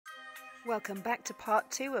Welcome back to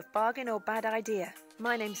part 2 of Bargain or Bad Idea.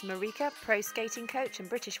 My name's Marika, pro skating coach and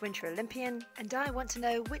British Winter Olympian, and I want to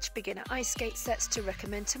know which beginner ice skate sets to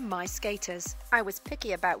recommend to my skaters. I was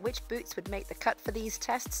picky about which boots would make the cut for these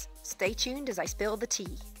tests. Stay tuned as I spill the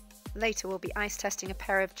tea. Later we'll be ice testing a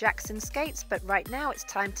pair of Jackson skates, but right now it's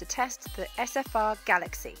time to test the SFR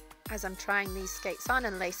Galaxy. As I'm trying these skates on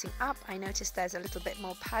and lacing up, I noticed there's a little bit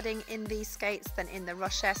more padding in these skates than in the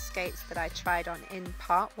Rochelle skates that I tried on in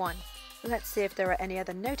part 1. Let's see if there are any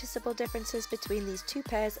other noticeable differences between these two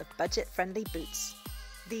pairs of budget-friendly boots.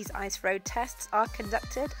 These ice road tests are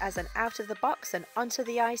conducted as an out-of-the-box and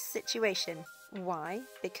onto-the-ice situation. Why?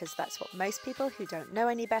 Because that's what most people who don't know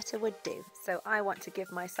any better would do. So I want to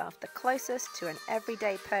give myself the closest to an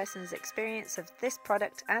everyday person's experience of this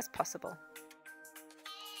product as possible.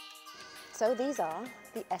 So these are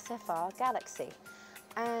the SFR Galaxy,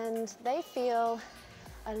 and they feel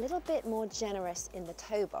a little bit more generous in the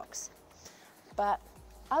toe box. But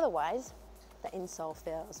otherwise, the insole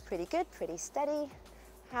feels pretty good, pretty steady.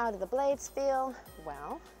 How do the blades feel?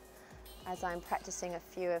 Well, as I'm practicing a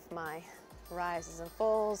few of my rises and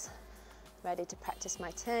falls, ready to practice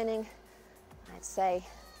my turning, I'd say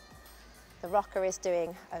the rocker is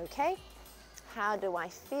doing okay. How do I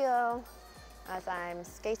feel as I'm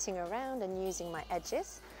skating around and using my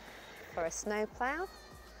edges for a snow plow?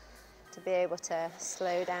 To be able to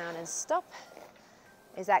slow down and stop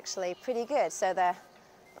is actually pretty good. So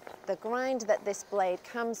the grind that this blade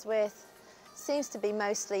comes with seems to be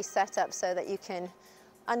mostly set up so that you can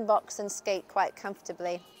unbox and skate quite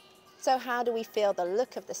comfortably. So how do we feel the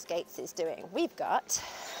look of the skates is doing? We've got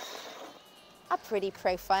a pretty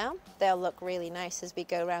profile. They'll look really nice as we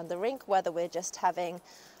go around the rink, whether we're just having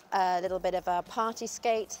a little bit of a party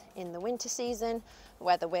skate in the winter season,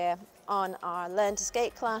 whether we're on our learn to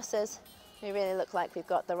skate classes. We really look like we've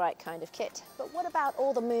got the right kind of kit. But what about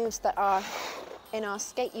all the moves that are in our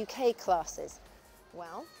Skate UK classes?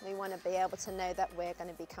 Well, we want to be able to know that we're going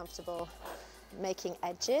to be comfortable making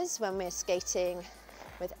edges when we're skating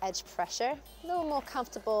with edge pressure. A little more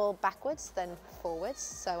comfortable backwards than forwards.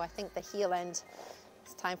 So I think the heel end,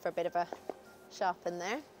 it's time for a bit of a sharpen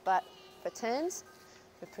there. But for turns,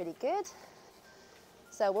 we're pretty good.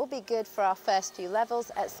 So we'll be good for our first few levels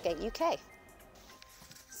at Skate UK.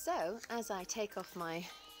 So as I take off my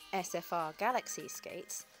SFR Galaxy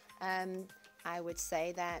skates, I would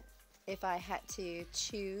say that if I had to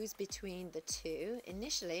choose between the two,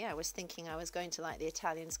 initially I was thinking I was going to like the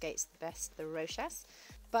Italian skates the best, the Rochas,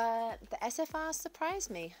 but the SFR surprised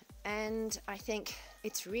me, and I think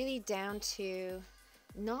it's really down to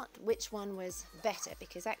not which one was better,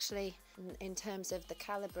 because actually in terms of the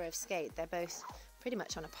caliber of skate, they're both pretty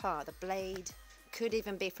much on a par. The blade could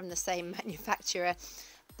even be from the same manufacturer.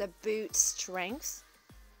 The boot strength,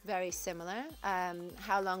 very similar.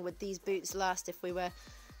 How long would these boots last if we were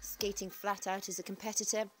skating flat out as a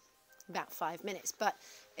competitor? About 5 minutes. But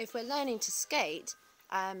if we're learning to skate,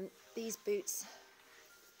 these boots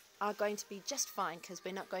are going to be just fine, because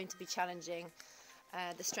we're not going to be challenging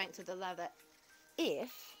the strength of the leather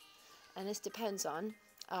if, and this depends on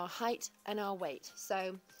our height and our weight.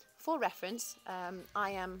 So for reference,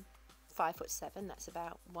 I am 5'7", that's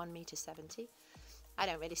about 1.70 m. I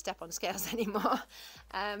don't really step on scales anymore,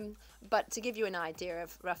 but to give you an idea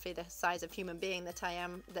of roughly the size of human being that I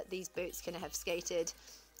am, that these boots can have skated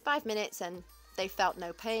 5 minutes and they felt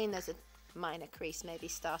no pain. There's a minor crease maybe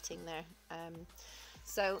starting there.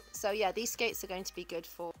 So yeah, these skates are going to be good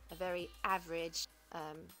for a very average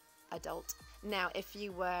adult. Now, if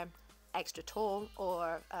you were extra tall,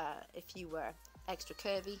 or if you were extra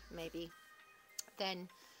curvy maybe, then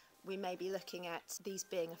we may be looking at these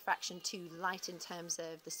being a fraction too light in terms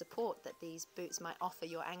of the support that these boots might offer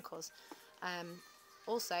your ankles.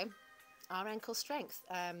 Also, our ankle strength.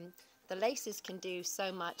 The laces can do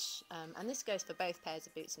so much, and this goes for both pairs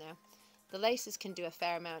of boots now. The laces can do a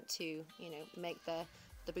fair amount to, you know, make the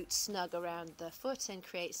boot snug around the foot and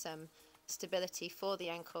create some stability for the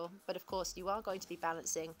ankle. But of course, you are going to be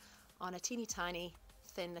balancing on a teeny tiny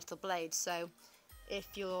thin little blade. So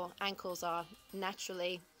if your ankles are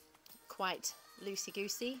naturally quite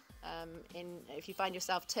loosey-goosey, if you find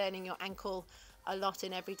yourself turning your ankle a lot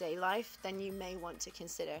in everyday life, then you may want to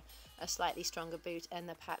consider a slightly stronger boot,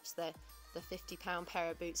 and perhaps the 50-pound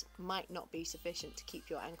pair of boots might not be sufficient to keep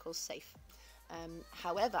your ankles safe.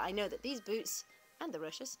 However, I know that these boots and the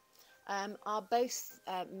Rochas are both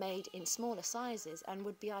made in smaller sizes and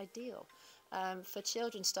would be ideal for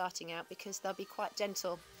children starting out, because they'll be quite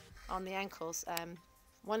gentle on the ankles.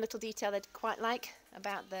 One little detail I'd quite like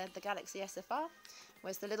about the Galaxy SFR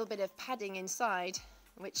was the little bit of padding inside,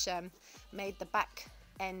 which made the back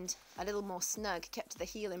end a little more snug, kept the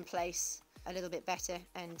heel in place a little bit better,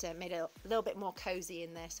 and made it a little bit more cozy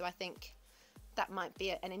in there. So I think that might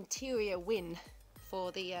be an interior win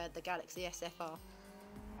for the Galaxy SFR.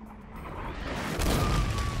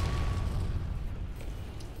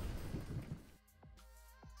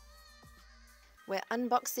 We're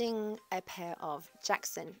unboxing a pair of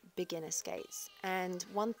Jackson beginner skates, and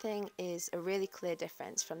one thing is a really clear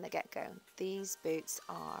difference from the get-go. These boots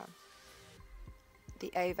are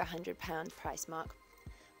the over £100 price mark,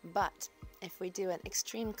 but if we do an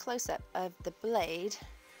extreme close-up of the blade,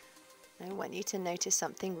 I want you to notice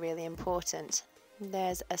something really important.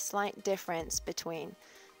 There's a slight difference between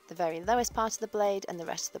the very lowest part of the blade and the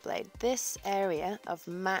rest of the blade. This area of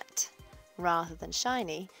matte rather than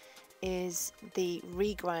shiny is the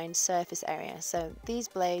regrind surface area. So these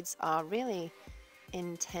blades are really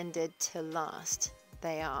intended to last.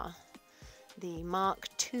 They are the Mark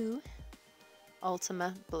II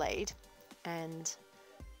Ultima blade, and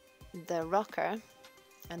the rocker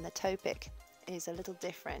and the toe pick is a little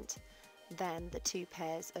different than the two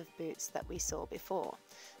pairs of boots that we saw before.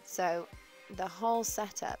 So the whole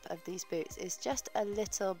setup of these boots is just a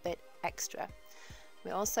little bit extra. We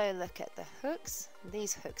also look at the hooks.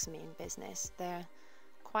 These hooks mean business. They're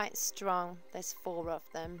quite strong. There's 4 of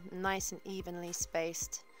them, nice and evenly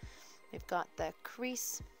spaced. We've got the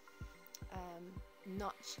crease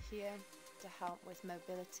notch here to help with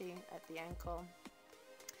mobility at the ankle.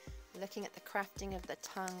 Looking at the crafting of the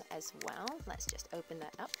tongue as well. Let's just open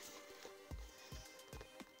that up.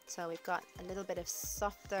 So we've got a little bit of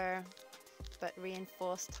softer but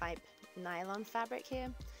reinforced type nylon fabric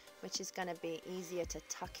here, which is going to be easier to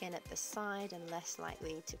tuck in at the side and less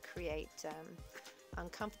likely to create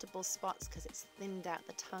uncomfortable spots because it's thinned out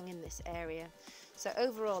the tongue in this area. So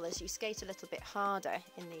overall, as you skate a little bit harder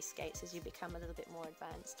in these skates, as you become a little bit more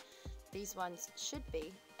advanced, these ones should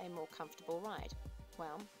be a more comfortable ride.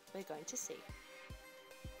 Well, we're going to see.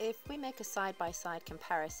 If we make a side-by-side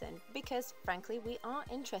comparison, because frankly we are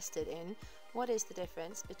interested in what is the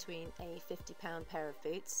difference between a £50 pair of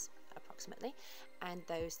boots approximately and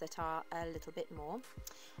those that are a little bit more,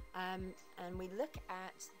 and we look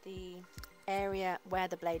at the area where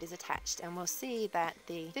the blade is attached, and we'll see that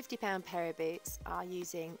the £50 pair of boots are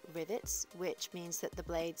using rivets, which means that the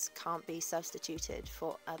blades can't be substituted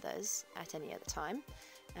for others at any other time.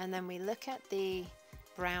 And then we look at the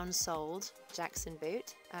brown soled Jackson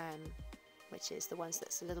boot, which is the ones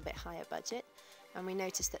that's a little bit higher budget, and we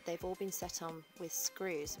notice that they've all been set on with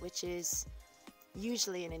screws, which is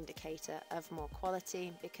usually an indicator of more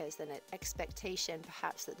quality, because then an expectation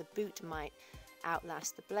perhaps that the boot might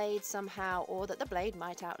outlast the blade somehow, or that the blade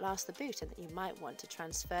might outlast the boot and that you might want to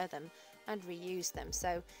transfer them and reuse them.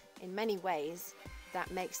 So in many ways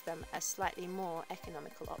that makes them a slightly more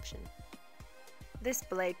economical option. This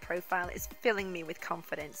blade profile is filling me with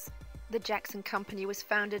confidence. The Jackson Company was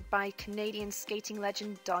founded by Canadian skating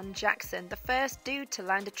legend Don Jackson, the first dude to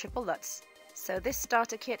land a triple Lutz. So this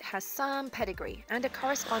starter kit has some pedigree and a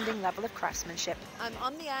corresponding level of craftsmanship. I'm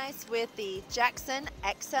on the ice with the Jackson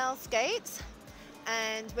XL skates,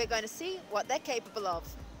 and we're going to see what they're capable of.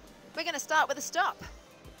 We're going to start with a stop.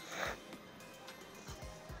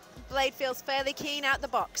 Blade feels fairly keen out the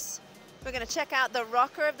box. We're going to check out the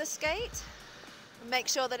rocker of the skate and make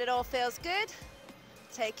sure that it all feels good.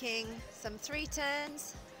 Taking some 3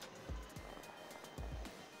 turns.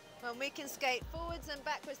 When we can skate forwards and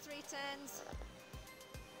backwards 3 turns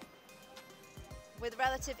with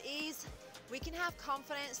relative ease, we can have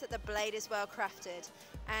confidence that the blade is well crafted,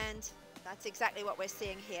 and that's exactly what we're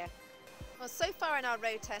seeing here. Well, so far in our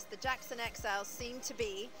road test, the Jackson XL seem to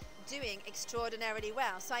be doing extraordinarily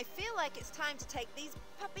well, so I feel like it's time to take these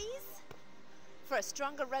puppies for a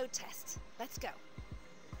stronger road test. Let's go.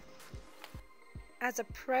 As a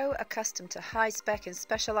pro accustomed to high spec and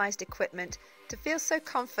specialized equipment, to feel so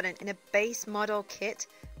confident in a base model kit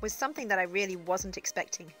was something that I really wasn't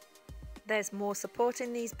expecting. There's more support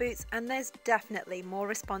in these boots, and there's definitely more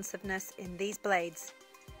responsiveness in these blades.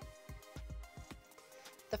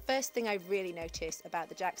 The first thing I really noticed about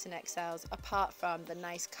the Jackson XLs, apart from the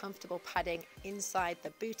nice comfortable padding inside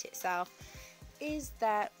the boot itself, is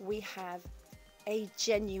that we have a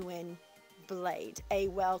genuine blade, a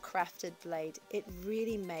well-crafted blade. It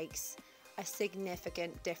really makes a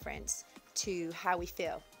significant difference to how we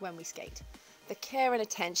feel when we skate. The care and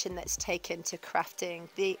attention that's taken to crafting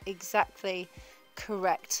the exactly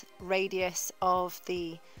correct radius of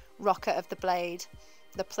the rocker of the blade,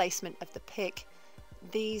 the placement of the pick,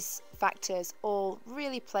 these factors all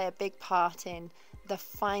really play a big part in the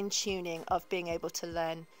fine-tuning of being able to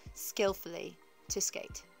learn skillfully to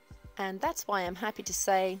skate. And that's why I'm happy to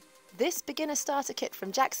say this beginner starter kit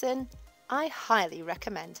from Jackson, I highly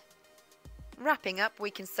recommend. Wrapping up, we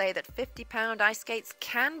can say that £50 ice skates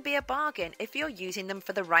can be a bargain if you're using them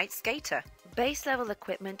for the right skater. Base level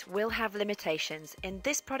equipment will have limitations. In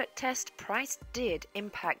this product test, price did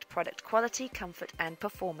impact product quality, comfort and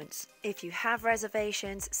performance. If you have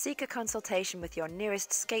reservations, seek a consultation with your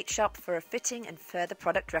nearest skate shop for a fitting and further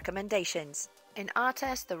product recommendations. In our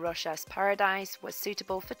test, the Rochas Paradise was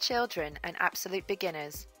suitable for children and absolute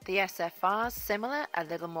beginners. The SFR's similar, a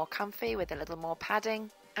little more comfy with a little more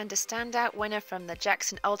padding, and a standout winner from the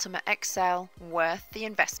Jackson Ultima XL, worth the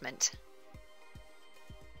investment.